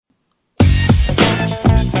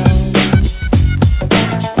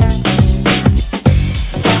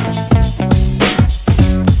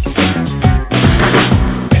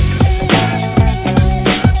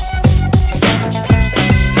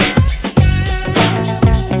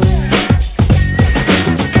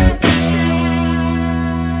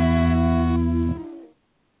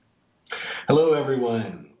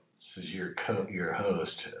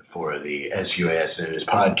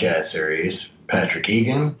podcast series, Patrick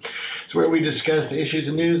Egan. It's where we discuss the issues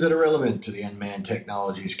and news that are relevant to the unmanned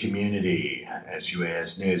technologies community.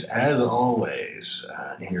 sUAS News, as always,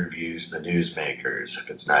 interviews the newsmakers. If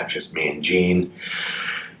it's not just me and Gene,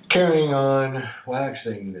 carrying on,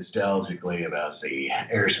 waxing nostalgically about the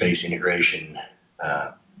airspace integration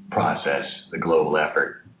process, the global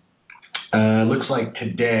effort. Looks like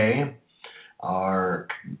today, our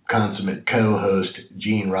consummate co-host,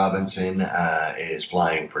 Gene Robinson, is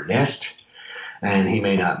flying for NEST, and he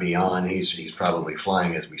may not be on. He's probably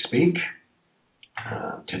flying as we speak.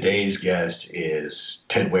 Today's guest is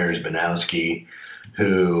Ted Wierzbanowski,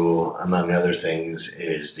 who, among other things,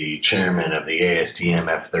 is the chairman of the ASTM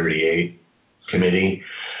F-38 committee.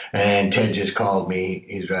 And Ted just called me.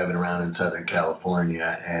 He's driving around in Southern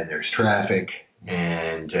California, and there's traffic,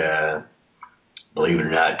 and believe it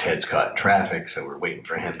or not, Ted's caught in traffic, so we're waiting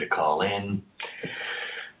for him to call in.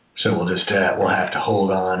 So we'll just we'll have to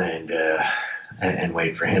hold on and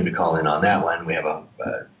wait for him to call in on that one. We have a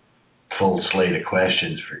full slate of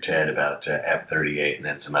questions for Ted about F-38 and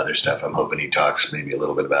then some other stuff. I'm hoping he talks maybe a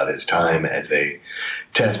little bit about his time as a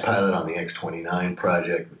test pilot on the X-29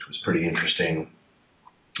 project, which was pretty interesting.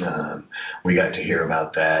 We got to hear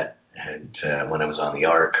about that, and when I was on the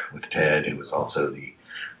ARC with Ted, who was also the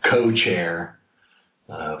co-chair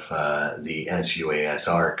of the sUAS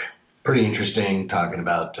ARC. Pretty interesting, talking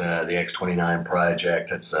about the X-29 project.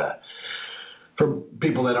 That's for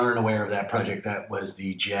people that aren't aware of that project, that was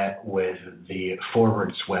the jet with the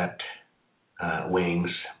forward swept wings.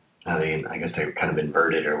 I guess they were kind of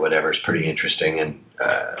inverted or whatever. It's pretty interesting, and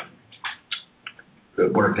the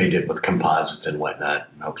work they did with composites and whatnot.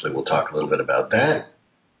 Hopefully we'll talk a little bit about that.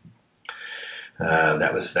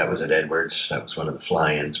 That was at Edwards. That was one of the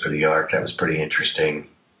fly-ins for the ARC. That was pretty interesting.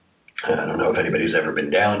 I don't know if anybody's ever been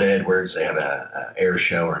down to Edwards. They have a air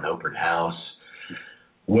show or an open house.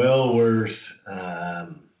 Well worth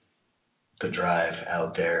the drive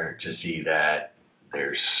out there to see that.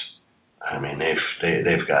 They've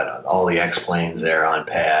got all the X-planes there on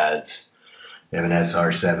pads. They have an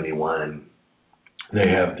SR-71. They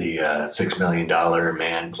have the $6 million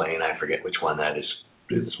man plane. I forget which one that is.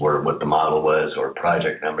 It's what the model was or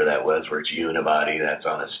project number that was, where it's unibody, that's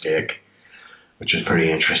on a stick, which is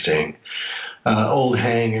pretty interesting. Old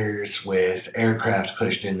hangars with aircraft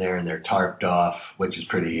pushed in there and they're tarped off, which is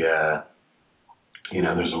pretty, there's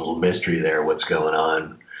a little mystery there, what's going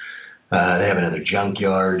on. They have another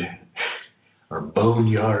junkyard or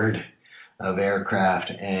boneyard of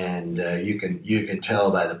aircraft, and you can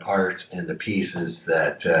tell by the parts and the pieces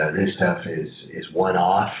that this stuff is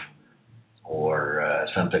one-off, or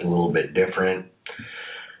something a little bit different.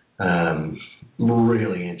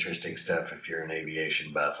 Really interesting stuff. If you're an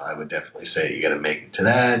aviation buff, I would definitely say you got to make it to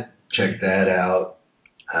that. Check that out.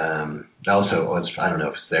 Also, I don't know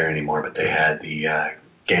if it's there anymore, but they had the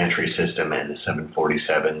gantry system and the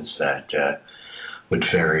 747s that would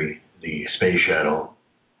ferry the space shuttle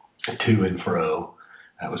to and fro.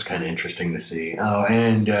 That was kind of interesting to see. Oh,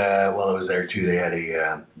 and while I was there too, they had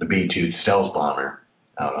the B-2 stealth bomber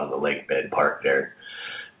out on the lake bed park there.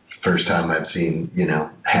 First time I've seen,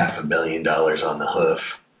 $500 million on the hoof,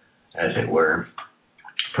 as it were.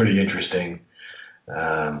 Pretty interesting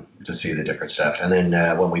to see the different stuff. And then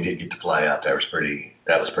when we did get to fly out, that was pretty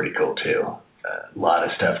cool too. A lot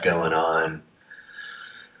of stuff going on.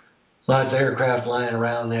 Lots of aircraft flying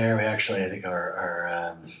around there. We actually, I think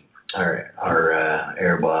our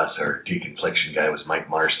air boss, our deconfliction guy, was Mike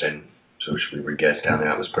Marston. So we were guests down there.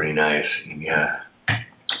 That was pretty nice. He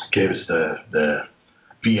gave us the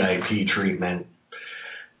VIP treatment,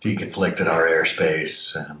 deconflicted our airspace.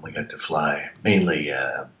 We got to fly mainly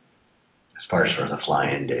as far as for the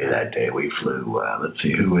fly-in day that day. We flew, let's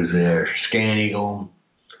see who was there, Scan Eagle.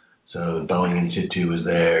 So Boeing In Situ was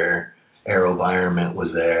there, AeroViornment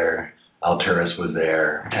was there, Alturas was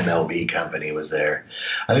there, MLB company was there.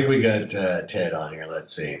 I think we got Ted on here.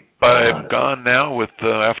 Let's see. I'm gone now with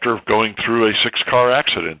after going through a 6-car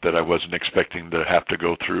accident that I wasn't expecting to have to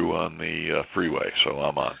go through on the freeway, so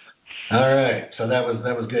I'm on. All right. So that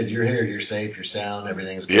was good. You're here. You're safe. You're sound.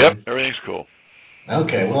 Everything's good. Yep. Everything's cool.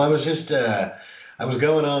 Okay. Well, I was just I was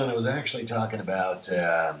going on and I was actually talking about.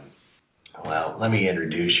 Well, let me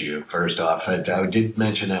introduce you first off. I did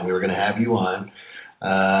mention that we were going to have you on.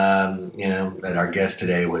 That our guest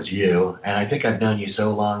today was you. And I think I've known you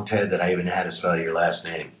so long, Ted, that I even had to spell your last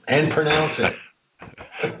name and pronounce it.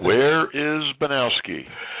 Where is Banowski?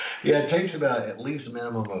 Yeah, it takes at least a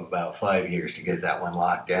minimum of about 5 years to get that one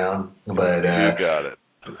locked down. But you got it.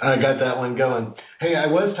 I got that one going. Hey, I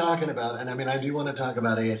was talking about, and I do want to talk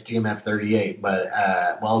about ASTM F-38, but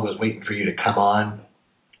while I was waiting for you to come on,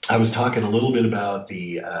 I was talking a little bit about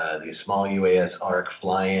the small UAS ARC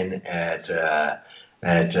flying at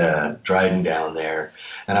Dryden down there,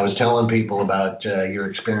 and I was telling people about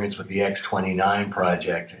your experience with the X-29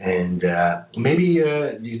 project, and maybe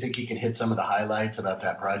do you think you can hit some of the highlights about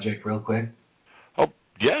that project real quick? Oh,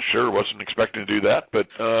 yeah, sure. Wasn't expecting to do that, but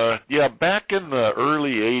yeah, back in the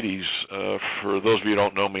early '80s. For those of you who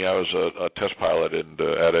don't know me, I was a test pilot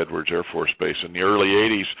at Edwards Air Force Base in the early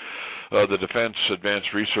 '80s. The Defense Advanced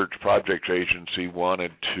Research Projects Agency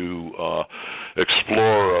wanted to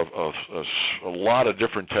explore a lot of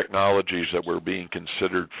different technologies that were being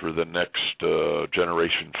considered for the next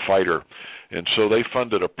generation fighter. And so they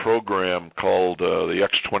funded a program called the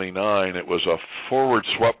X-29. It was a forward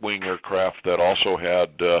swept-wing aircraft that also had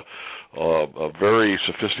a very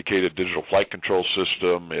sophisticated digital flight control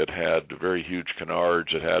system. It had very huge canards.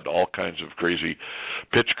 It had all kinds of crazy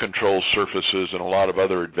pitch control surfaces and a lot of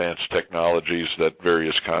other advanced technologies that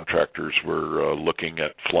various contractors were looking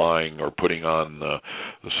at flying or putting on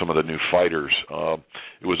some of the new fighters.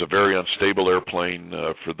 It was a very unstable airplane.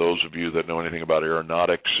 For those of you that know anything about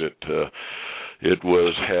aeronautics, it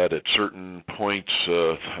had at certain points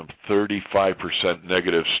 35%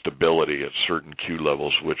 negative stability at certain Q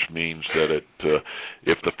levels, which means that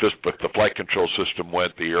if the flight control system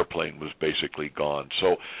went, the airplane was basically gone.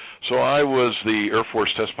 So I was the Air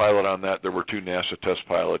Force test pilot on that. There were 2 NASA test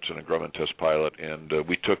pilots and a Grumman test pilot, and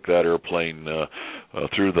we took that airplane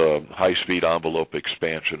through the high-speed envelope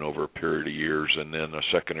expansion over a period of years, and then a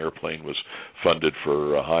second airplane was funded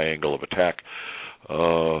for a high angle of attack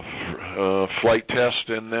flight test,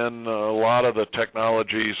 and then a lot of the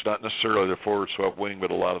technologies, not necessarily the forward swept wing,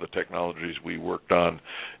 but a lot of the technologies we worked on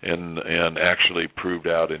and actually proved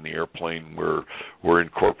out in the airplane were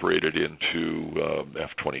incorporated into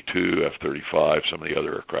F-22, F-35, some of the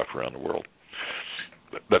other aircraft around the world.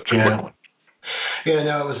 That's a quick one. Yeah,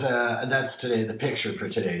 no, it was. That's today. The picture for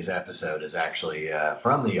today's episode is actually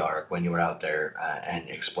from the ARC when you were out there and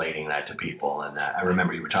explaining that to people. And I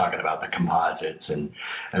remember you were talking about the composites and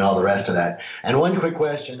all the rest of that. And one quick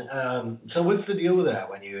question: so what's the deal with that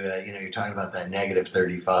when you're talking about that negative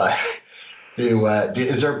 35?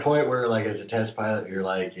 Is there a point where, like, as a test pilot, you're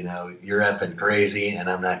like, you're effing crazy and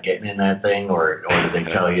I'm not getting in that thing, or do they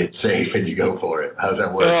tell you it's safe and you go for it? How's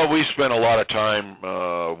that work? Well, we spent a lot of time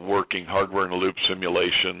working hardware-in-the-loop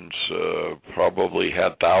simulations, probably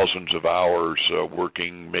had thousands of hours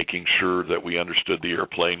working, making sure that we understood the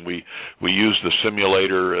airplane. We used the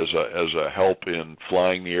simulator as a help in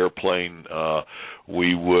flying the airplane.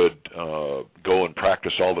 We would go and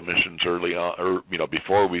practice all the missions early on, or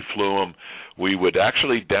before we flew them. We would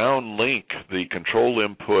actually downlink the control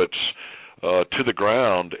inputs to the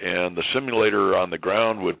ground, and the simulator on the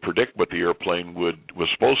ground would predict what the airplane was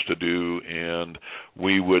supposed to do, and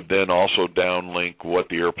we would then also downlink what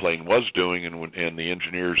the airplane was doing, and the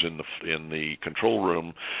engineers in the control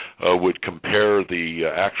room would compare the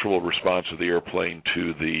actual response of the airplane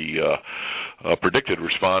to the predicted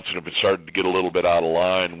response, and if it started to get a little bit out of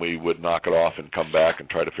line, we would knock it off and come back and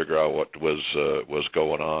try to figure out what was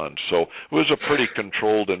going on. So it was a pretty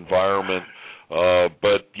controlled environment.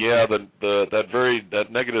 But yeah, that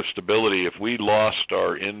negative stability, if we lost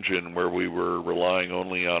our engine where we were relying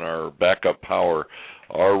only on our backup power,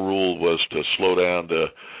 our rule was to slow down to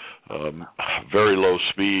very low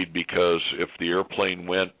speed, because if the airplane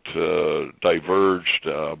went diverged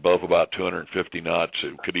above about 250 knots,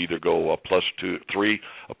 it could either go a plus 3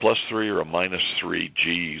 or a minus 3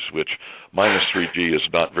 Gs, which minus 3 G is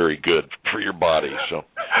not very good for your body. So,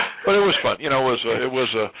 but it was fun. It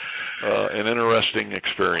was an interesting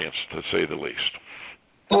experience, to say the least.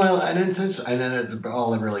 Well, and then it's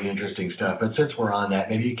all really interesting stuff. But since we're on that,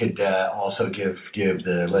 maybe you could also give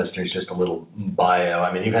the listeners just a little bio.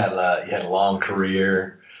 I mean, you had a long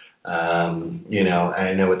career, I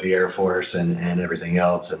know with the Air Force and everything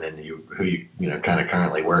else, and then who you kind of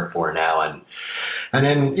currently work for now, and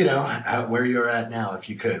then where you're at now, if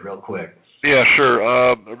you could, real quick. Yeah,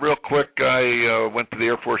 sure. Real quick, I went to the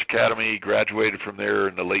Air Force Academy, graduated from there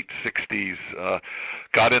in the late 60s,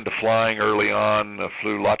 got into flying early on,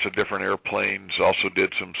 flew lots of different airplanes, also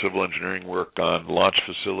did some civil engineering work on launch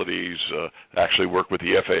facilities, actually worked with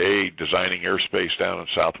the FAA designing airspace down in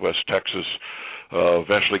southwest Texas.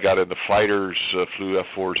 Eventually got into fighters, flew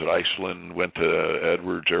F-4s at Iceland, went to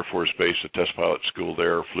Edwards Air Force Base, a test pilot school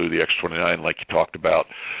there, flew the X-29 like you talked about,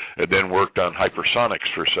 and then worked on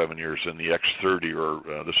hypersonics for 7 years in the X-30,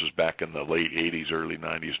 or this is back in the late 80s, early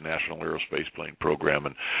 90s, National Aerospace Plane Program,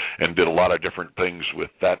 and did a lot of different things with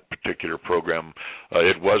that particular program.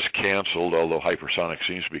 It was canceled, although hypersonics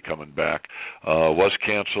seems to be coming back. Was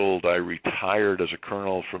canceled. I retired as a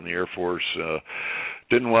colonel from the Air Force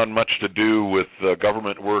didn't want much to do with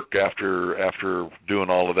government work after doing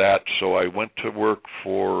all of that, so I went to work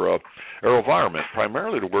for AeroViornment,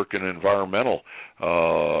 primarily to work in an environmental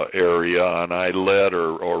area, and I led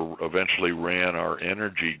or eventually ran our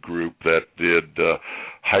energy group that did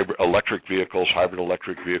hybrid electric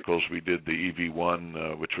vehicles. We did the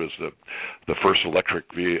EV1, which was the first electric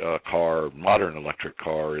car, modern electric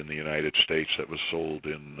car in the United States that was sold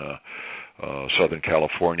in Southern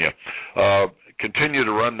California. Continued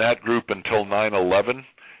to run that group until 9/11.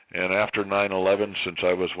 And after 9/11, since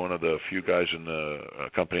I was one of the few guys in the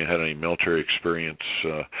company that had any military experience,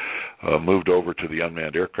 moved over to the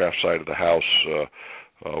unmanned aircraft side of the house,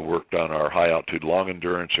 worked on our high-altitude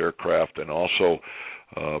long-endurance aircraft, and also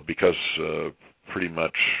because pretty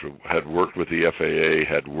much had worked with the FAA,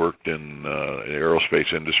 had worked in the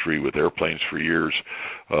aerospace industry with airplanes for years,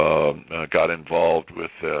 got involved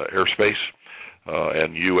with airspace.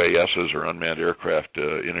 And UASs, or unmanned aircraft,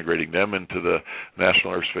 integrating them into the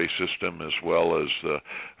National Airspace System, as well as a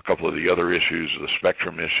couple of the other issues, the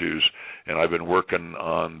spectrum issues. And I've been working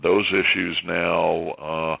on those issues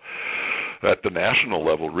now at the national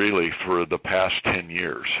level, really, for the past 10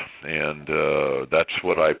 years. And that's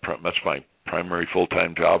my primary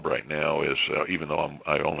full-time job right now is, even though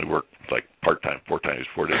I only work like part-time, 4 days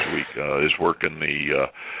a week, is working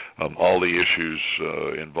all the issues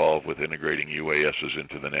involved with integrating UASs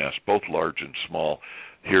into the NAS, both large and small,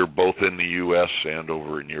 here both in the U.S. and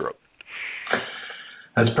over in Europe.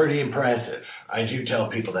 That's pretty impressive. I do tell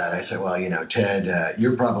people that. I say, well, Ted,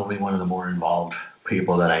 you're probably one of the more involved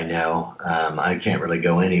people that I know. I can't really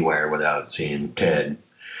go anywhere without seeing Ted.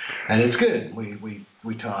 And it's good.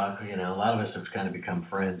 We talk. A lot of us have kind of become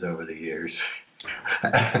friends over the years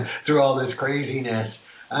through all this craziness.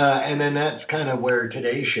 And then that's kind of where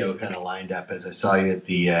today's show kind of lined up, as I saw you at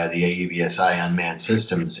the AUVSI Unmanned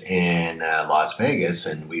Systems in Las Vegas,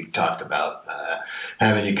 and we talked about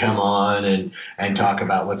having you come on and talk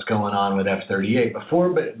about what's going on with F-38. Before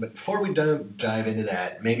we dive into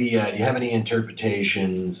that, maybe do you have any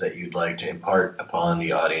interpretations that you'd like to impart upon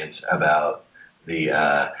the audience about the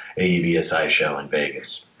AUVSI show in Vegas?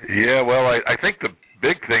 Yeah, well, I think the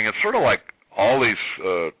big thing, it's sort of like all these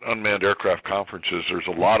unmanned aircraft conferences, there's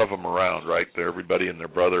a lot of them around, right? Everybody and their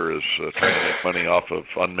brother is trying to make money off of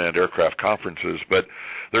unmanned aircraft conferences, but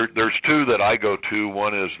there's 2 that I go to.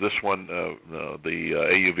 One is this one, the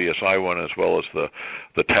AUVSI one, as well as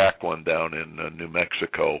the TAC one down in New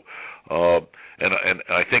Mexico. And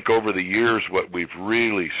I think over the years, what we've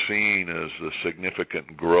really seen is the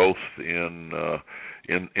significant growth in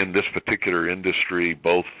this particular industry,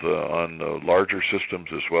 both on the larger systems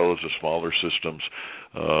as well as the smaller systems.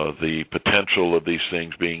 The potential of these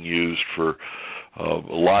things being used for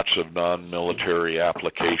lots of non-military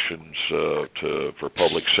applications for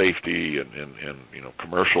public safety and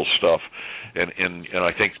commercial stuff. And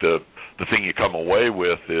I think the thing you come away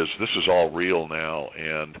with is this is all real now,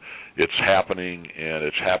 and it's happening, and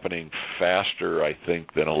it's happening faster, I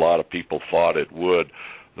think, than a lot of people thought it would.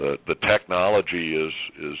 The technology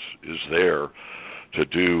is there to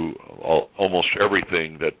do almost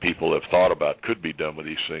everything that people have thought about could be done with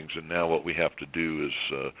these things, and now what we have to do is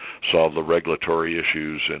solve the regulatory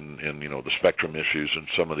issues and the spectrum issues and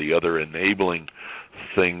some of the other enabling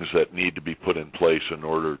things that need to be put in place in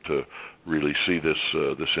order to really see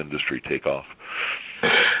this industry take off.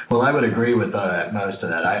 Well, I would agree with most of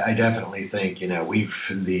that. I definitely think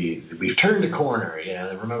we've turned a corner.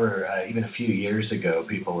 Remember even a few years ago,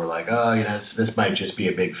 people were like, this might just be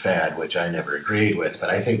a big fad, which I never agreed with. But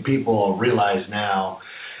I think people realize now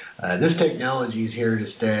this technology is here to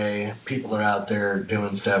stay. People are out there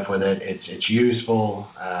doing stuff with it. It's useful.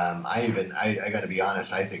 I got to be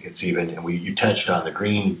honest. I think it's even. You touched on the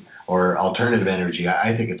green or alternative energy.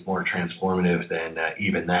 I think it's more transformative than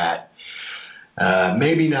even that.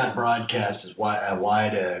 Maybe not broadcast as a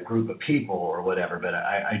wide group of people or whatever, but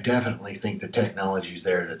I definitely think the technology is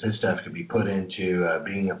there, that this stuff could be put into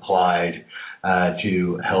being applied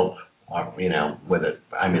to help, with it.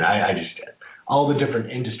 I mean, I just all the different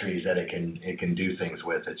industries that it can do things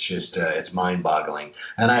with. It's just it's mind-boggling.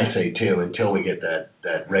 And I say too, until we get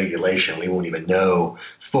that regulation, we won't even know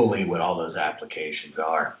fully what all those applications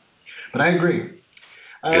are. But I agree.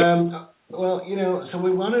 Well, so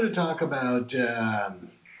we wanted to talk about,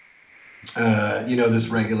 this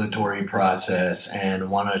regulatory process, and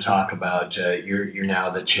wanted to talk about you're now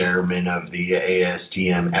the chairman of the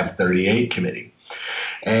ASTM F-38 committee.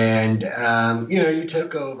 And, you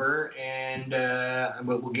took over, and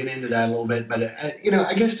we'll get into that a little bit. But,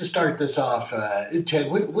 I guess to start this off, Ted,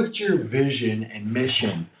 what's your vision and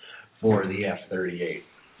mission for the F-38?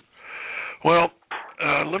 Well,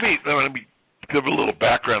 let me give a little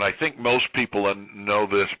background. I think most people know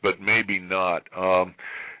this, but maybe not.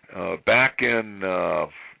 Back in,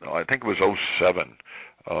 I think it was '07,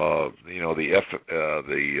 the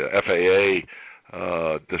FAA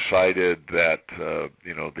decided that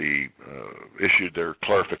issued their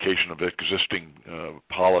clarification of existing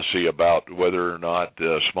policy about whether or not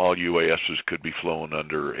small UASs could be flown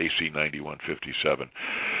under AC 9157.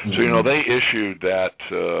 Mm-hmm. So they issued that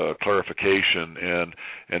clarification,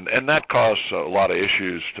 and that caused a lot of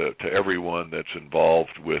issues to everyone that's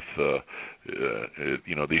involved with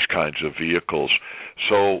these kinds of vehicles.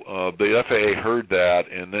 So the FAA heard that,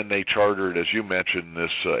 and then they chartered, as you mentioned,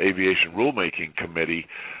 this aviation rulemaking committee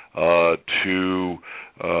to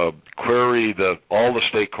query all the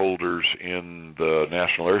stakeholders in the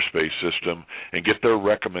national airspace system and get their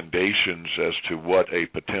recommendations as to what a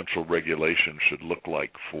potential regulation should look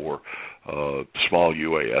like for small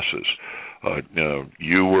UASs.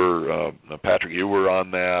 You were Patrick. You were on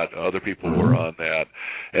that. Other people were on that,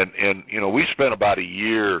 and we spent about a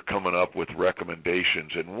year coming up with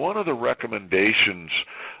recommendations. And one of the recommendations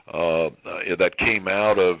that came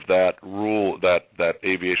out of that that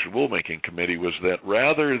aviation rulemaking committee was that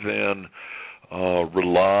rather than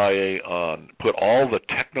put all the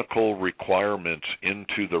technical requirements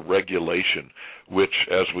into the regulation, which,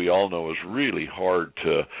 as we all know, is really hard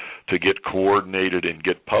to get coordinated and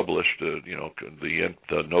get published.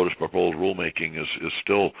 The notice proposed rulemaking is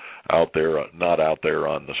still out there, not out there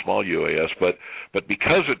on the small UAS, but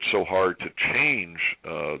because it's so hard to change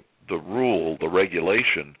the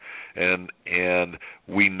regulation, and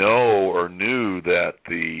we knew that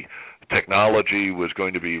the technology was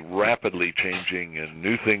going to be rapidly changing and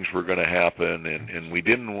new things were going to happen, and we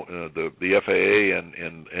didn't the FAA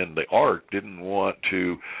and the ARC didn't want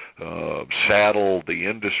to saddle the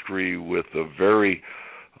industry with a very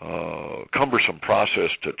cumbersome process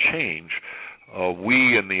to change.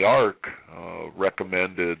 We in the ARC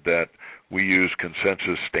recommended that we use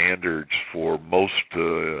consensus standards for most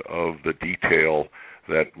of the detail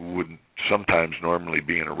that would sometimes normally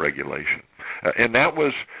be in a regulation, and that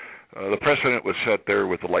was the precedent was set there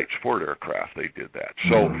with the light support aircraft. They did that.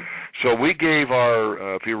 So we gave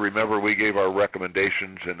our, if you remember, we gave our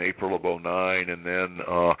recommendations in April of '09, and then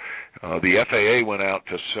the FAA went out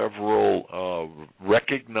to several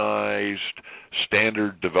recognized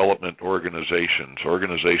standard development organizations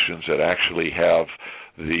that actually have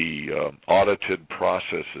the audited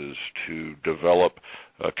processes to develop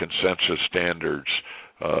consensus standards.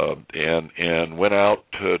 And went out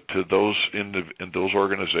to those in those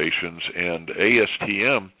organizations, and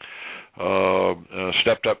ASTM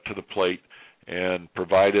stepped up to the plate and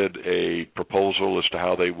provided a proposal as to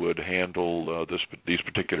how they would handle these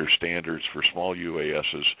particular standards for small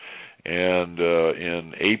UASs. And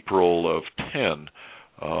in April of '10,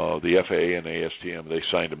 the FAA and ASTM, they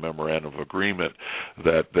signed a memorandum of agreement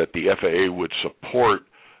that the FAA would support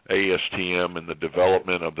ASTM in the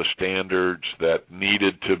development of the standards that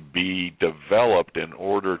needed to be developed in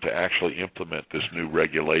order to actually implement this new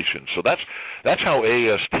regulation. So that's how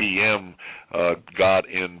ASTM got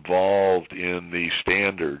involved in the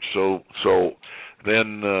standards. So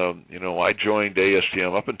then I joined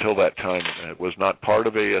ASTM. Up until that time, it was not part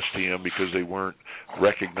of ASTM because they weren't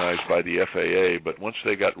recognized by the FAA. But once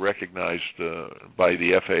they got recognized by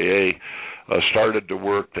the FAA, started to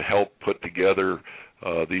work to help put together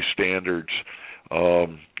these standards,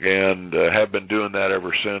 and have been doing that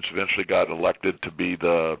ever since. Eventually got elected to be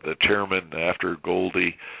the chairman after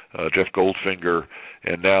Goldie, Jeff Goldfinger,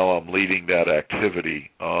 and now I'm leading that activity.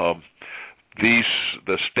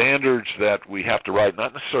 The standards that we have to write,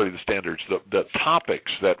 not necessarily the standards, the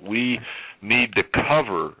topics that we need to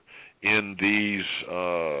cover in these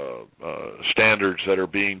standards that are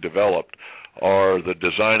being developed are the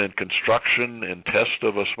design and construction and test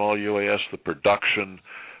of a small UAS, the production,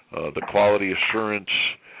 the quality assurance,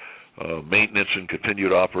 maintenance and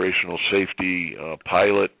continued operational safety,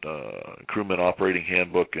 pilot, crewman operating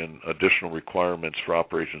handbook, and additional requirements for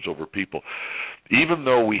operations over people. Even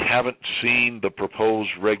though we haven't seen the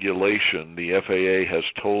proposed regulation, the FAA has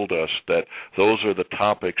told us that those are the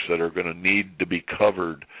topics that are going to need to be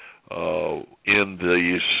covered in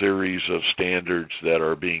the series of standards that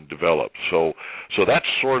are being developed. So that's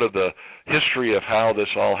sort of the history of how this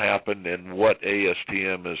all happened and what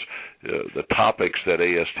ASTM is, the topics that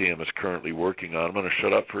ASTM is currently working on. I'm going to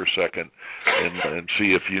shut up for a second and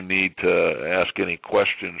see if you need to ask any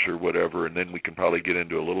questions or whatever, and then we can probably get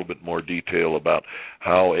into a little bit more detail about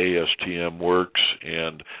how ASTM works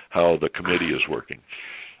and how the committee is working.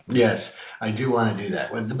 Yes, I do want to do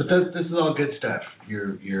that. But this is all good stuff.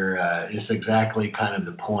 It's exactly kind of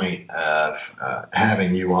the point of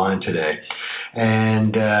having you on today.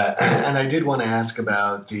 And I did want to ask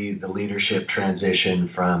about the leadership transition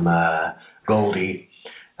from Goldie.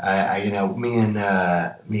 Me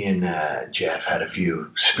and Jeff had a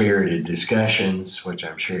few spirited discussions, which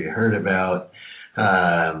I'm sure you heard about.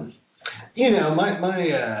 And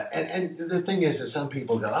the thing is that some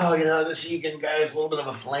people go, oh, this Egan guy is a little bit of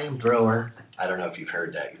a flamethrower. I don't know if you've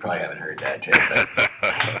heard that. You probably haven't heard that, Ted. But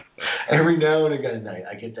every now and again,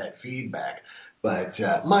 I get that feedback. But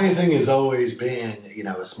my thing has always been,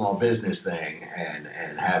 a small business thing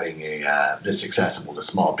and having this accessible to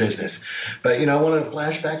small business. But, I want to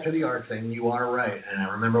flash back to the ARC thing. You are right. And I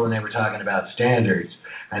remember when they were talking about standards,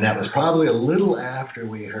 and that was probably a little after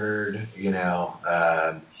we heard,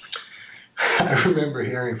 I remember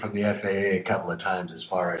hearing from the FAA a couple of times as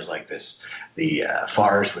far as like the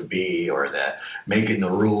FARs would be, or the making the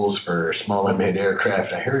rules for small and mid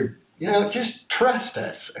aircraft. I heard, just trust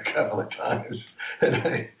us a couple of times.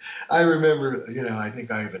 And I remember, I think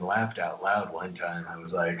I even laughed out loud one time. I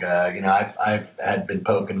was like, I've had been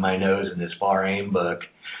poking my nose in this FAR AIM book,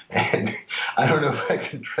 and I don't know if I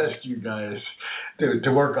can trust you guys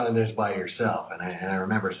to work on this by yourself. And I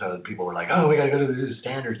remember some people were like, oh, we got to go to the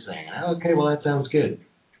standards thing. And okay, well, that sounds good.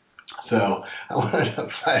 So I wanted to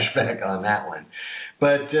flash back on that one.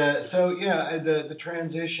 But the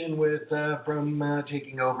transition from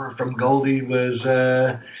taking over from Goldie was,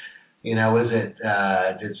 was it,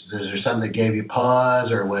 is there something that gave you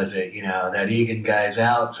pause, or was it, that Egan guy's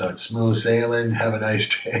out, so it's smooth sailing, have a nice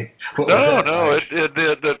day? No,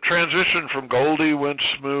 the transition from Goldie went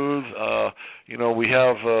smooth. We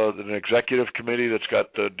have an executive committee that's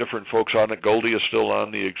got different folks on it. Goldie is still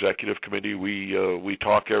on the executive committee. We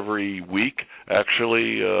talk every week,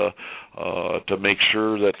 actually, to make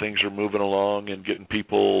sure that things are moving along and getting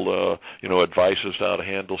people, advice as to how to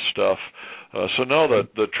handle stuff.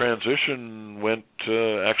 The transition went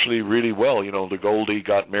actually really well. The Goldie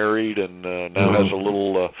got married and now has a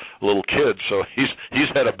little kid, so he's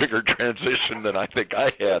had a bigger transition than I think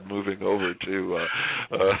I had moving over to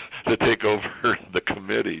take over the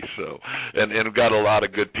committee. So and got a lot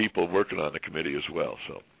of good people working on the committee as well.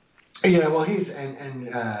 So. Yeah, well, he's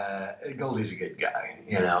Goldie's a good guy,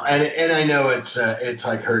 and I know it's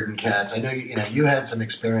like herding cats. I know you had some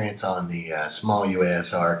experience on the small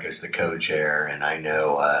UAS ARC as the co-chair, and I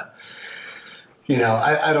know I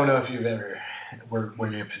don't know if you've ever were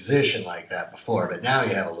in a position like that before, but now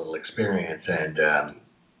you have a little experience, and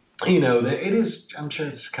it is. I'm sure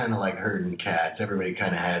it's kind of like herding cats. Everybody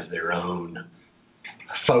kind of has their own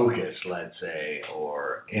focus, let's say,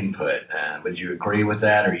 or input. Would you agree with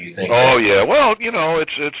that, or you think? Oh yeah, well,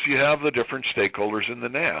 it's you have the different stakeholders in the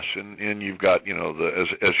NAS, and you've got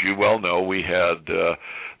as you well know, we had the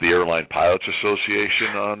Airline Pilots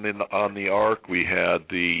Association on the ARC. We had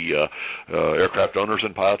the Aircraft Owners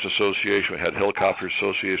and Pilots Association. We had Helicopter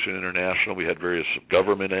Association International. We had various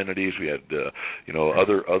government entities. We had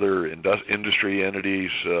other industry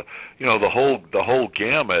entities. The whole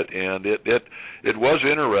gamut, and it was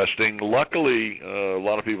interesting. Luckily, a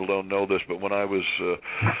lot of people don't know this, but when I was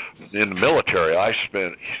in the military, I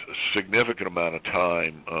spent a significant amount of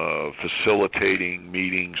time facilitating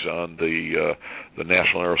meetings on the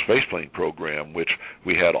National Aerospace Plane Program, which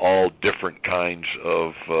we had all different kinds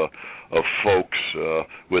of folks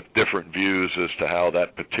with different views as to how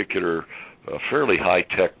that particular fairly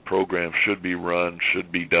high-tech program should be run,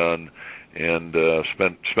 should be done, and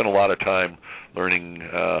spent a lot of time learning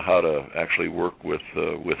how to actually work with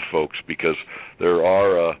folks, because there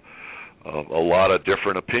are a lot of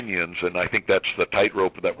different opinions, and I think that's the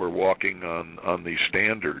tightrope that we're walking on these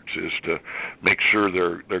standards, is to make sure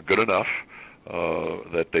they're good enough,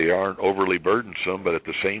 that they aren't overly burdensome, but at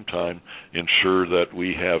the same time ensure that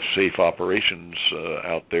we have safe operations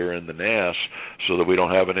out there in the NAS, so that we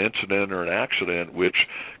don't have an incident or an accident which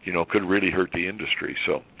could really hurt the industry.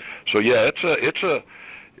 So yeah,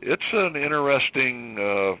 it's an interesting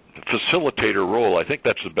facilitator role. I think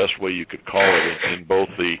that's the best way you could call it in both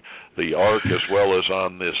the ARC as well as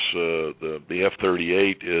on this the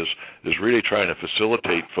F-38 is really trying to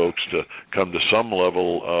facilitate folks to come to some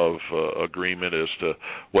level of agreement as to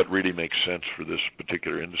what really makes sense for this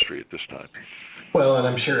particular industry at this time. Well, and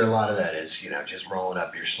I'm sure a lot of that is, just rolling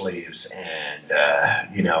up your sleeves and,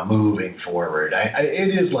 moving forward. It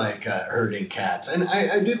is like herding cats. And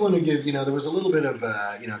I did want to give, there was a little bit of,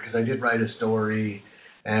 because I did write a story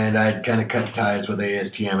and I'd kind of cut ties with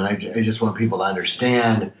ASTM, and I just want people to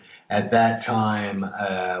understand At that time,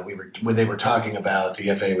 when they were talking about, the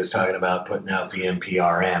FAA was talking about putting out the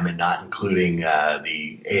NPRM and not including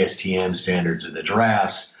the ASTM standards in the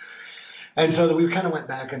drafts. And so we kind of went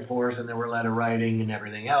back and forth, and there were a lot of writing and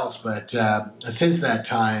everything else. But since that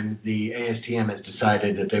time, the ASTM has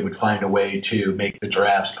decided that they would find a way to make the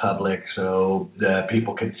drafts public so the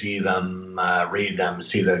people could see them, read them,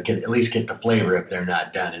 at least get the flavor if they're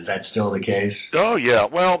not done. Is that still the case? Oh, yeah.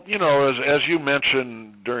 Well, as you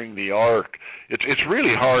mentioned during the ARC, it's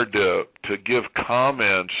really hard to give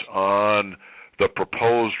comments on the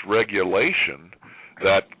proposed regulation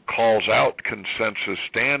that calls out consensus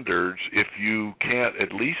standards if you can't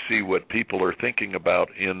at least see what people are thinking about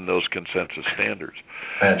in those consensus standards.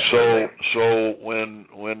 So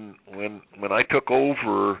when I took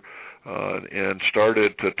over and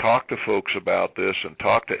started to talk to folks about this and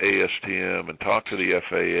talk to ASTM and talk to the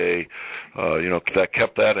FAA, that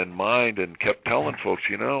kept that in mind and kept telling folks,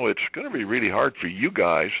 it's going to be really hard for you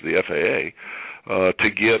guys, the FAA, to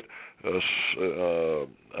get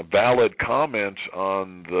valid comments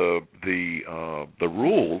on the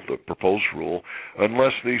rule, the proposed rule,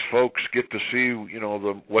 unless these folks get to see,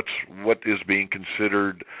 what is being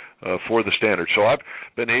considered for the standard. So I've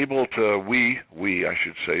been able to, I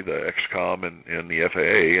should say, the XCOM and the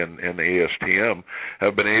FAA and the ASTM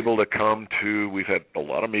have been able to come to. We've had a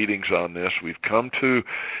lot of meetings on this. We've come to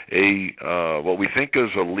what we think is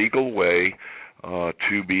a legal way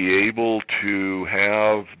to be able to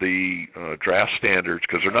have the draft standards,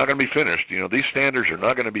 because they're not going to be finished. These standards are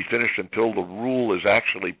not going to be finished until the rule is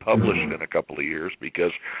actually published in a couple of years,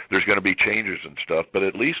 because there's going to be changes and stuff, but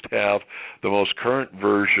at least have the most current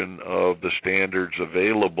version of the standards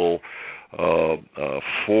available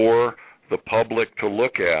for the public to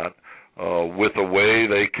look at with a way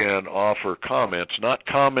they can offer comments, not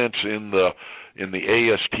comments in the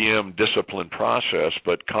ASTM discipline process,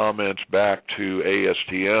 but comments back to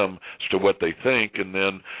ASTM as to what they think, and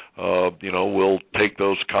then we'll take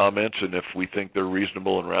those comments, and if we think they're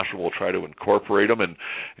reasonable and rational, we'll try to incorporate them and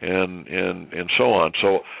so on.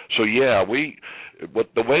 So yeah,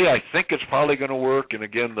 the way I think it's probably going to work, and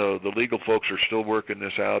again, the legal folks are still working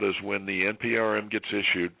this out, is when the NPRM gets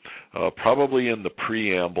issued, probably in the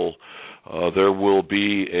preamble, there will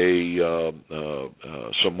be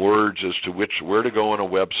some words as to where to go on a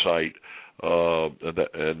website,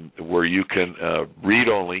 and where you can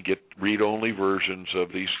get read-only versions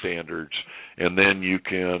of these standards, and then you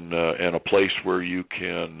can and a place where you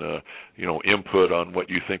can input on what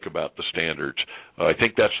you think about the standards. I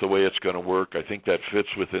think that's the way it's going to work. I think that fits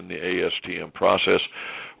within the ASTM process.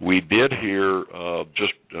 We did hear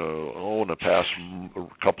in the past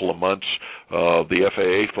couple of months, the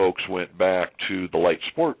FAA folks went back to the light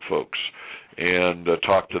sport folks and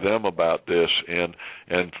talked to them about this, and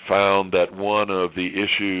found that one of the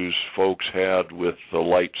issues folks had with the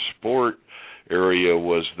light sport area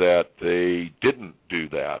was that they didn't do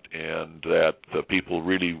that, and that the people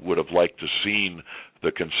really would have liked to seen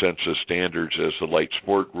the consensus standards as the light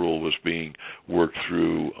sport rule was being worked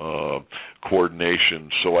through coordination.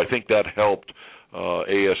 So I think that helped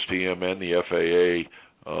ASTM and the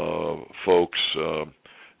FAA folks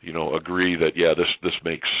agree that, yeah, this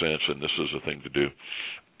makes sense and this is a thing to do.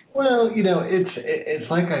 Well, it's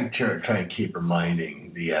like I try and keep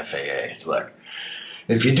reminding the FAA, look,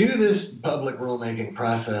 if you do this public rulemaking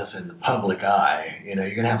process in the public eye, you're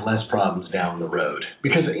going to have less problems down the road,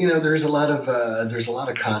 because there's a lot of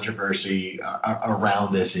controversy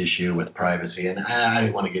around this issue with privacy, and I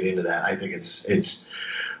didn't want to get into that. I think it's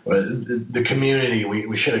the community,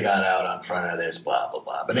 we should have got out on front of this, blah blah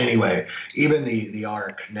blah. But anyway, even the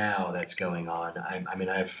ARC now that's going on, I've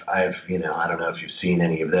I don't know if you've seen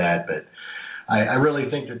any of that, but I really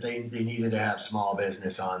think that they needed to have small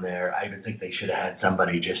business on there. I even think they should have had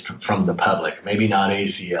somebody just from the public, maybe not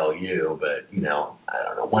ACLU, but I don't know,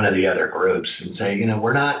 one of the other groups, and say,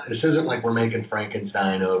 this isn't like we're making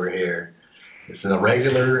Frankenstein over here. This is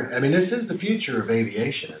this is the future of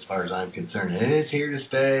aviation as far as I'm concerned. It is here to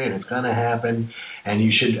stay, and it's going to happen, and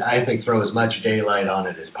you should, I think, throw as much daylight on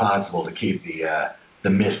it as possible to keep the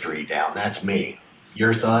mystery down. That's me.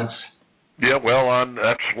 Your thoughts? Yeah, well,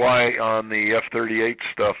 that's why on the F-38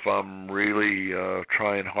 stuff, I'm really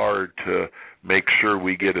trying hard to make sure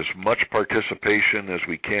we get as much participation as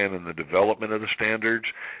we can in the development of the standards.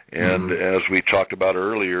 And as we talked about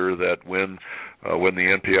earlier, that when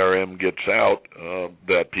the NPRM gets out,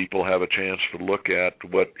 that people have a chance to look at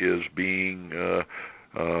what is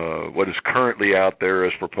currently out there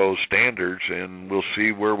as proposed standards, and we'll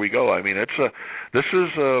see where we go. I mean, this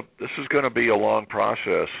is going to be a long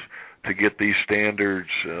process to get these standards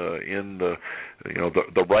in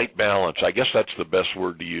the right balance. I guess that's the best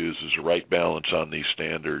word to use, is the right balance on these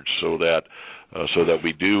standards, so that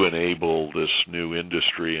we do enable this new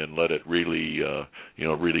industry and let it really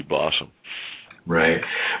really blossom. Right.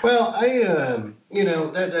 Well,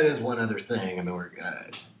 that is one other thing. I mean,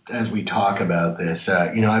 as we talk about this,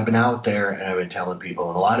 I've been out there and I've been telling people,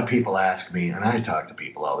 and a lot of people ask me, and I talk to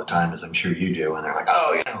people all the time, as I'm sure you do, and they're like,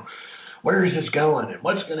 oh, where is this going, and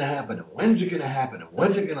what's going to happen, and when's it going to happen, and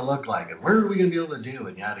what's it going to look like, and where are we going to be able to do,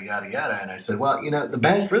 and yada, yada, yada. And I said, well, the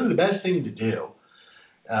best thing to do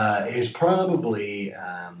is probably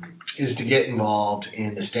is to get involved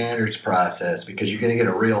in the standards process, because you're going to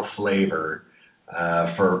get a real flavor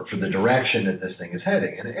for the direction that this thing is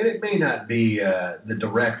heading. And it may not be the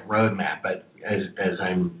direct roadmap, but as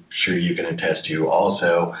I'm sure you can attest to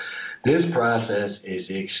also, this process is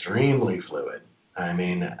extremely fluid. I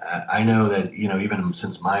mean, I know that, even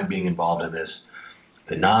since my being involved in this,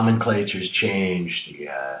 the nomenclature's changed,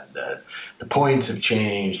 the points have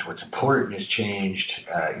changed, what's important has changed,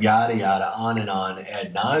 yada, yada, on and on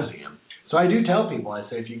ad nauseum. So I do tell people, I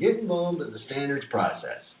say, if you get involved in the standards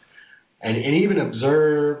process and even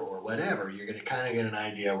observe or whatever, you're going to kind of get an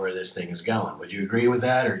idea where this thing is going. Would you agree with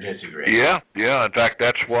that or disagree? Yeah. In fact,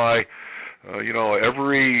 that's why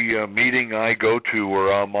every meeting I go to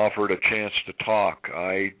where I'm offered a chance to talk,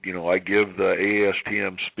 I give the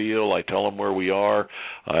ASTM spiel. I tell them where we are.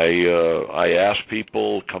 I ask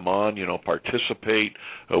people, come on, participate.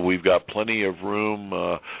 We've got plenty of room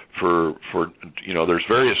for there's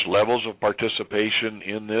various levels of participation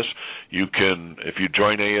in this. You can, if you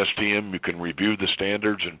join ASTM, you can review the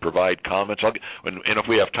standards and provide comments. And if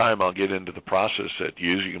we have time, I'll get into the process that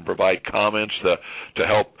you use. You can provide comments to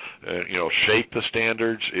help shape the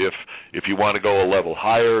standards. If you want to go a level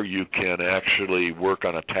higher, you can actually work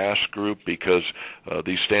on a task group, because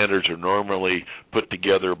these standards are normally put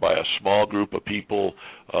together by a small group of people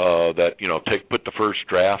that put the first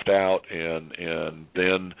draft out and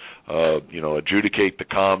then adjudicate the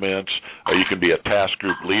comments. You can be a task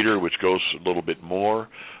group leader, which goes a little bit more,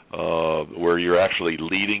 where you're actually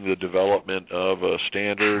leading the development of a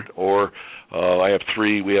standard. Or we have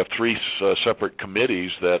three separate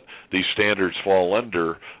committees that these standards fall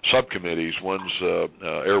under, subcommittees. One's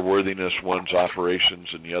airworthiness, one's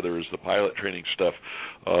operations, and the other is the pilot training stuff.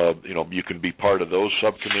 You can be part of those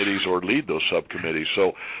subcommittees or lead those subcommittees.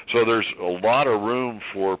 So there's a lot of room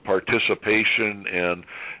for participation, and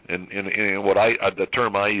the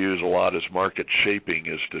term I use a lot is market shaping,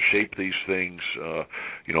 is to shape these things,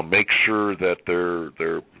 make sure that they're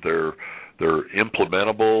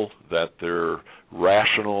implementable, that they're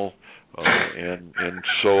rational, and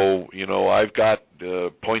so I've got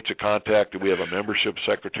points of contact. We have a membership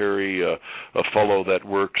secretary, a fellow that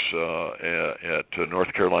works at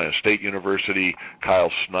North Carolina State University,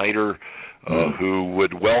 Kyle Snyder, who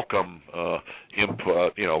would welcome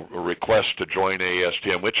input, a request to join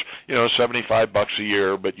ASTM, which $75 a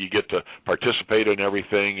year, but you get to participate in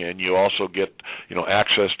everything, and you also get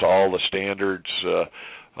access to all the standards.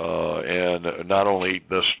 And not only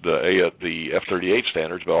the F-38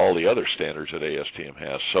 standards, but all the other standards that ASTM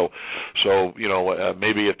has. So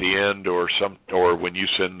maybe at the end or when you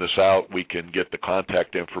send this out, we can get the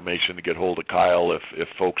contact information to get hold of Kyle if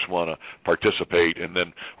folks want to participate. And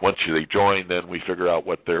then once they join, then we figure out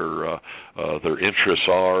what their interests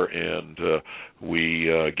are, and we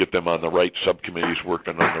get them on the right subcommittees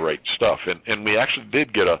working on the right stuff. And we actually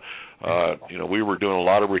did get we were doing a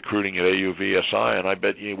lot of recruiting at AUVSI, and I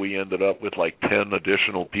bet you we ended up with like 10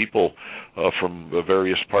 additional people from the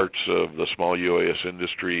various parts of the small UAS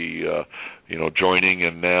industry, joining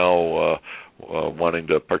and now wanting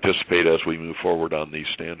to participate as we move forward on these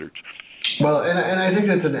standards. Well, and I think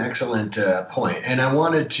that's an excellent point, and I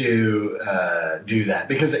wanted to do that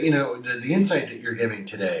because, the insight that you're giving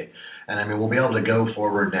today, and I mean, we'll be able to go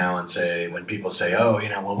forward now and say, when people say, oh,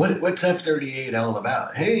 well, what's F-38 all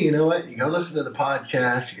about? Hey, you know what? You go listen to the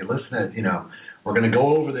podcast, you can listen to, we're going to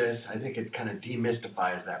go over this. I think it kind of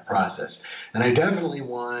demystifies that process. And I definitely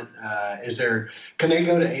want, can they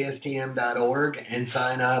go to ASTM.org and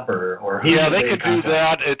sign up or who? Yeah, they could do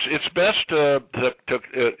that. It's best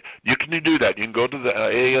you can do that. You can go to the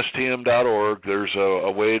ASTM.org. There's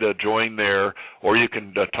a way to join there, or you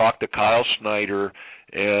can talk to Kyle Snyder,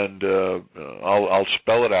 and I'll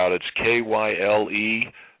spell it out. It's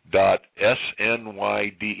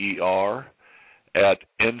KYLE.SNYDER at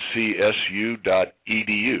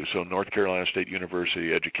ncsu.edu, so North Carolina State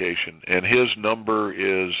University Education. And his number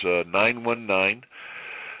is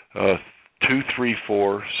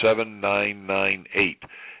 919-234-7998.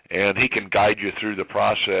 and he can guide you through the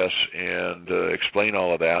process and explain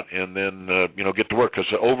all of that, and then get to work.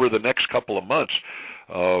 Because over the next couple of months,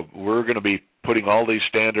 we're going to be putting all these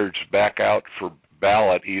standards back out for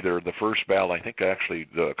ballot, either the first ballot, I think actually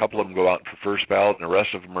a couple of them go out for first ballot, and the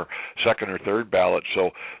rest of them are second or third ballot.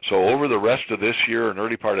 So over the rest of this year and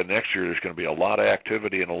early part of next year, there's going to be a lot of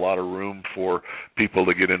activity and a lot of room for people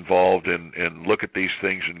to get involved and look at these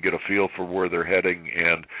things and get a feel for where they're heading,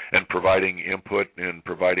 and providing input and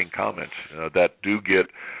providing comments that do get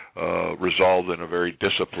resolved in a very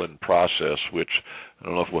disciplined process, which I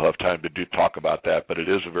don't know if we'll have time to talk about that, but it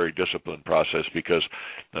is a very disciplined process, because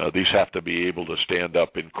these have to be able to stand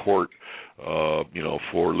up in court,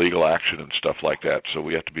 for legal action and stuff like that. So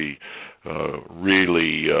we have to be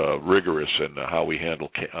really rigorous in how we handle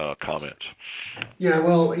comments. Yeah,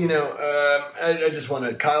 well, I just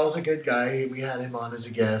want to. Kyle's a good guy. We had him on as a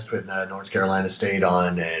guest with North Carolina State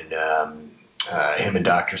on, and him and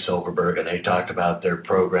Dr. Silverberg, and they talked about their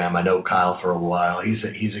program. I know Kyle for a while. He's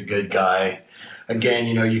a good guy. Again,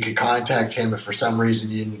 you could contact him if for some reason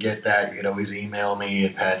you didn't get that. You could always email me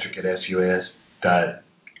at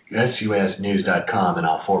patrick@SUASnews.com, and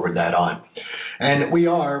I'll forward that on. And we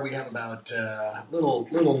have about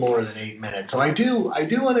little more than 8 minutes. So I do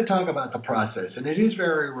want to talk about the process, and it is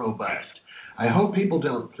very robust. I hope people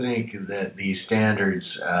don't think that these standards,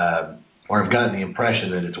 or have gotten the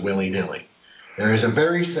impression that it's willy-nilly. There is a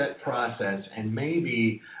very set process, and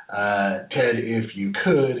maybe, Ted, if you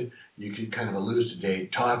could kind of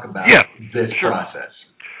elucidate, talk about this process.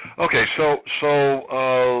 Okay, so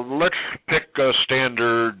let's pick a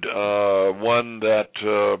standard one that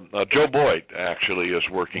Joe Boyd actually is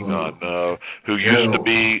working on, who used to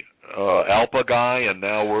be ALPA guy and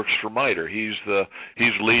now works for MITRE. He's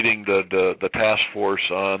leading the task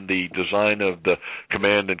force on the design of the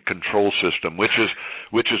command and control system, which is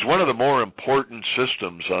one of the more important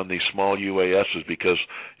systems on these small UASs, because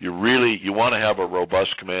you want to have a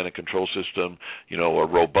robust command and control system, a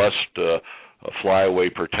robust flyaway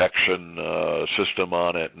protection system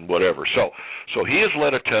on it, and whatever. So he has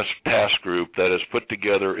led a task group that is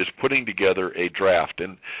putting together a draft.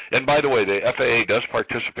 And by the way, the FAA does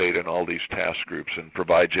participate in all these task groups and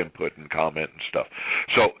provides input and comment and stuff.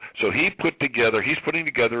 So he's putting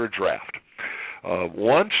together a draft.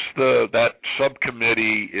 Once that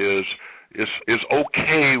subcommittee is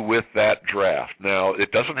okay with that draft, now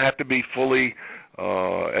it doesn't have to be fully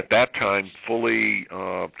at that time fully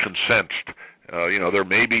consensed. There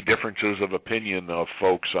may be differences of opinion of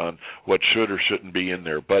folks on what should or shouldn't be in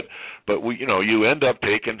there, but you end up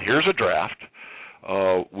taking, here's a draft.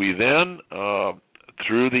 We then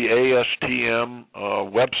through the ASTM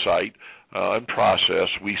website and process,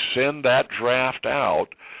 we send that draft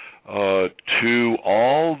out to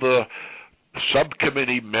all the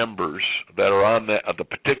subcommittee members that are on the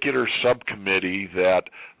particular subcommittee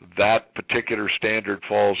that particular standard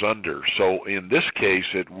falls under. So in this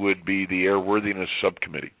case, it would be the Airworthiness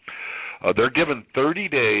Subcommittee. They're given 30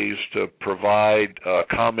 days to provide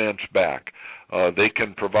comments back. They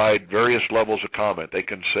can provide various levels of comment. They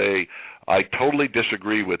can say, I totally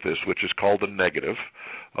disagree with this, which is called a negative.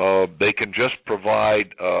 They can just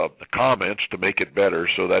provide comments to make it better,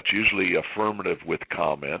 so that's usually affirmative with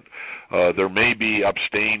comment. There may be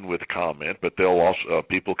abstain with comment, but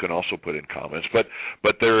people can also put in comments. But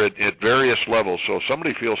they're at various levels. So if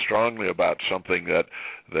somebody feels strongly about something that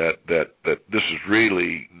this is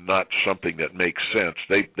really not something that makes sense,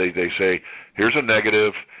 they say, here's a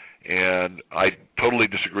negative, and I totally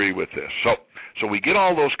disagree with this. So we get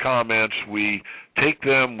all those comments, we take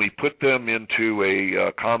them, we put them into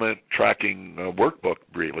a comment tracking workbook,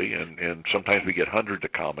 really, and sometimes we get hundreds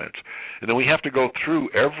of comments. And then we have to go through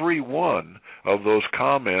every one of those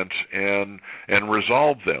comments and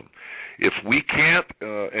resolve them. If we can't,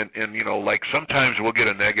 like sometimes we'll get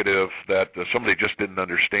a negative that somebody just didn't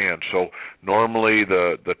understand. So normally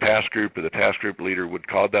the task group or the task group leader would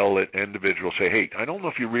call that individual, say, hey, I don't know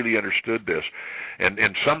if you really understood this.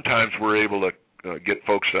 And sometimes we're able to get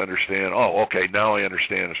folks to understand, oh, okay, now I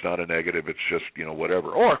understand it's not a negative, it's just,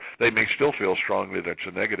 whatever. Or they may still feel strongly that it's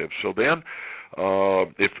a negative. So then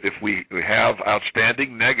if we have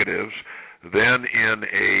outstanding negatives, then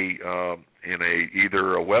in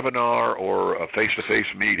either a webinar or a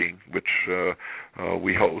face-to-face meeting, which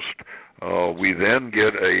we host, we then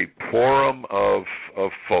get a quorum of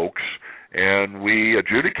folks, and we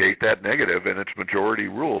adjudicate that negative in its majority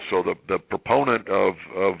rule. So the proponent of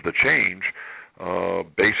the change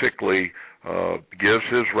basically gives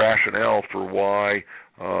his rationale for why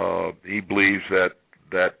he believes that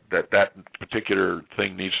particular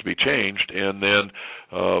thing needs to be changed, and then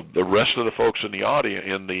the rest of the folks in the audience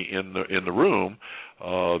in the room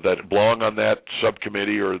that belong on that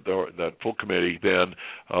subcommittee or that full committee then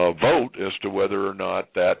vote as to whether or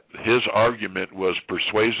not that his argument was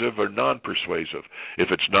persuasive or non-persuasive. If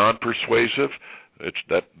it's non-persuasive, it's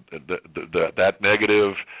that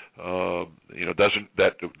negative, doesn't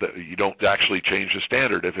that you don't actually change the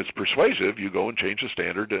standard. If it's persuasive, you go and change the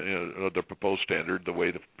standard, the proposed standard, the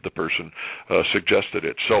way the person suggested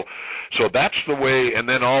it. So that's the way. And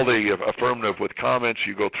then all the affirmative with comments,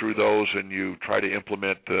 you go through those and you try to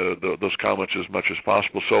implement those comments as much as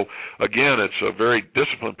possible. So again, it's a very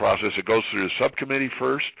disciplined process. It goes through the subcommittee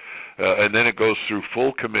first. And then it goes through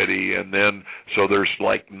full committee, and then so there's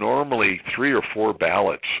like normally 3 or 4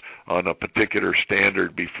 ballots on a particular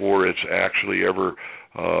standard before it's actually ever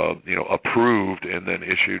approved and then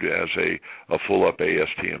issued as a full-up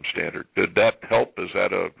ASTM standard. Did that help? Is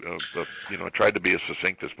that I tried to be as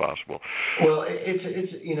succinct as possible. Well,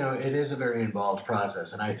 it is a very involved process,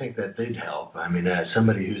 and I think that did help. I mean, as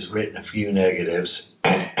somebody who's written a few negatives,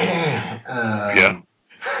 yeah.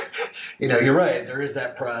 You're right. There is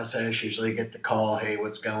that process. Usually you get the call, hey,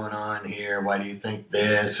 what's going on here? Why do you think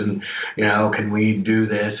this? And, can we do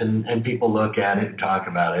this? And people look at it and talk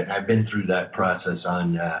about it. I've been through that process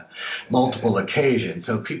on multiple occasions.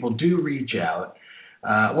 So people do reach out.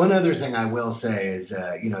 One other thing I will say is,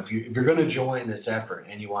 if you're going to join this effort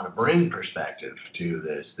and you want to bring perspective to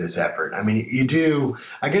this effort, I mean, you do,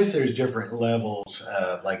 I guess there's different levels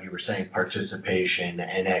of, like you were saying, participation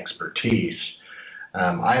and expertise.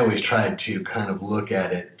 I always tried to kind of look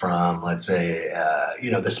at it from, let's say,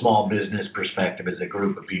 the small business perspective as a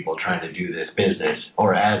group of people trying to do this business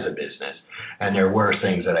or as a business. And there were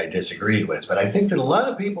things that I disagreed with. But I think that a lot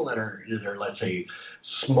of people that are let's say,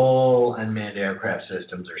 small unmanned aircraft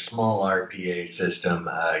systems or small RPA system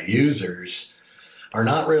users are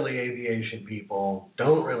not really aviation people,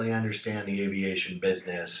 don't really understand the aviation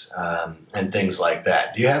business, and things like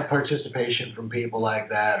that. Do you have participation from people like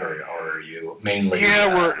that, or are you mainly? Yeah,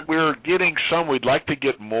 we're getting some. We'd like to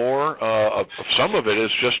get more. Some of it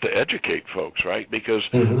is just to educate folks, right? Because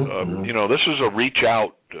this is a reach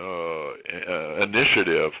out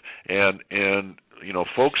initiative, and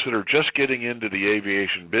folks that are just getting into the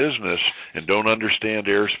aviation business and don't understand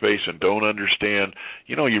airspace and don't understand,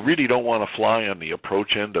 you really don't want to fly on the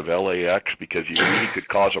approach end of LAX because you really could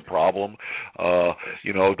cause a problem,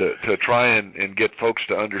 to try and get folks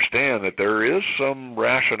to understand that there is some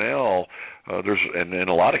rationale. There's, and in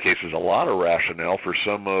a lot of cases, a lot of rationale for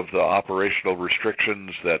some of the operational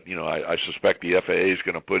restrictions that I suspect the FAA is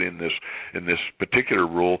going to put in this particular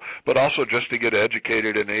rule, but also just to get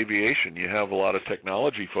educated in aviation. You have a lot of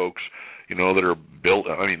technology folks, that are built.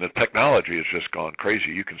 I mean, the technology has just gone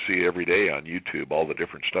crazy. You can see every day on YouTube all the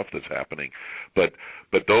different stuff that's happening, but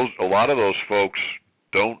a lot of those folks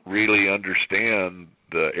don't really understand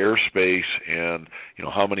the airspace and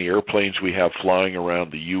how many airplanes we have flying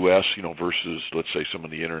around the U.S. Versus, let's say, some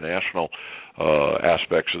of the international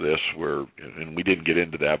aspects of this. And we didn't get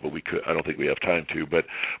into that, but we could. I don't think we have time to.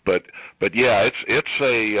 But yeah,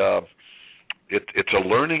 it's a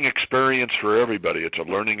learning experience for everybody. It's a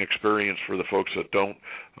learning experience for the folks that don't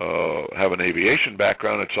have an aviation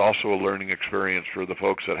background. It's also a learning experience for the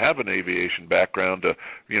folks that have an aviation background to,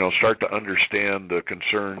 start to understand the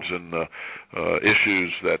concerns and the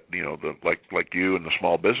issues that, like you and the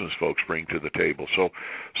small business folks bring to the table. So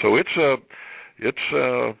it's a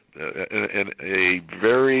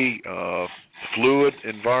very fluid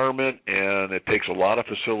environment, and it takes a lot of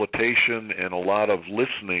facilitation and a lot of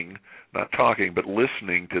listening. Not talking, but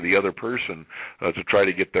listening to the other person to try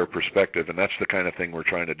to get their perspective, and that's the kind of thing we're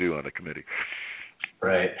trying to do on the committee.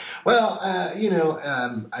 Right. Well,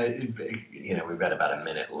 we've got about a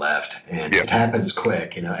minute left, and It happens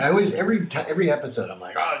quick. I always every episode I'm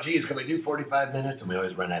like, oh, geez, can we do 45 minutes? And we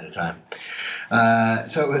always run out of time.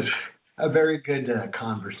 So it was a very good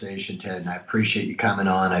conversation, Ted, and I appreciate you coming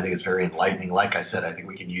on. I think it's very enlightening. Like I said, I think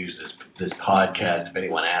we can use this podcast if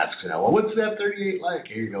anyone asks, well, what's the F-38 like?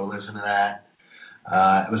 Here you go, listen to that.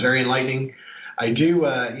 It was very enlightening. I do,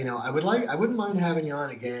 I wouldn't mind having you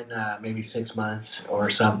on again, maybe 6 months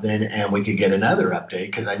or something, and we could get another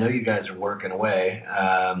update because I know you guys are working away.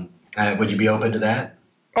 Would you be open to that?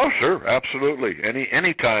 Oh, sure, absolutely.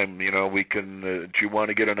 Anytime, we can. Do you want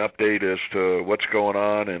to get an update as to what's going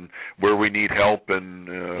on and where we need help and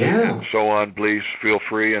so on? Please feel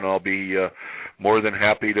free, and I'll be more than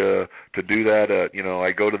happy to do that.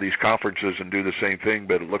 I go to these conferences and do the same thing,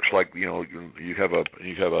 but it looks like you have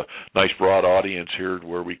a nice broad audience here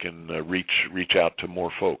where we can reach out to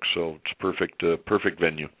more folks. So it's perfect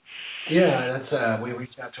venue. Yeah, that's we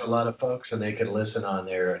reach out to a lot of folks, and they can listen on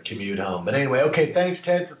their commute home. But anyway, okay, thanks,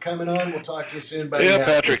 Ted, for coming on. We'll talk to you soon. Buddy. Yeah,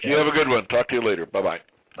 Patrick, you have a good one. Talk to you later. Bye-bye.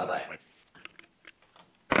 Bye-bye.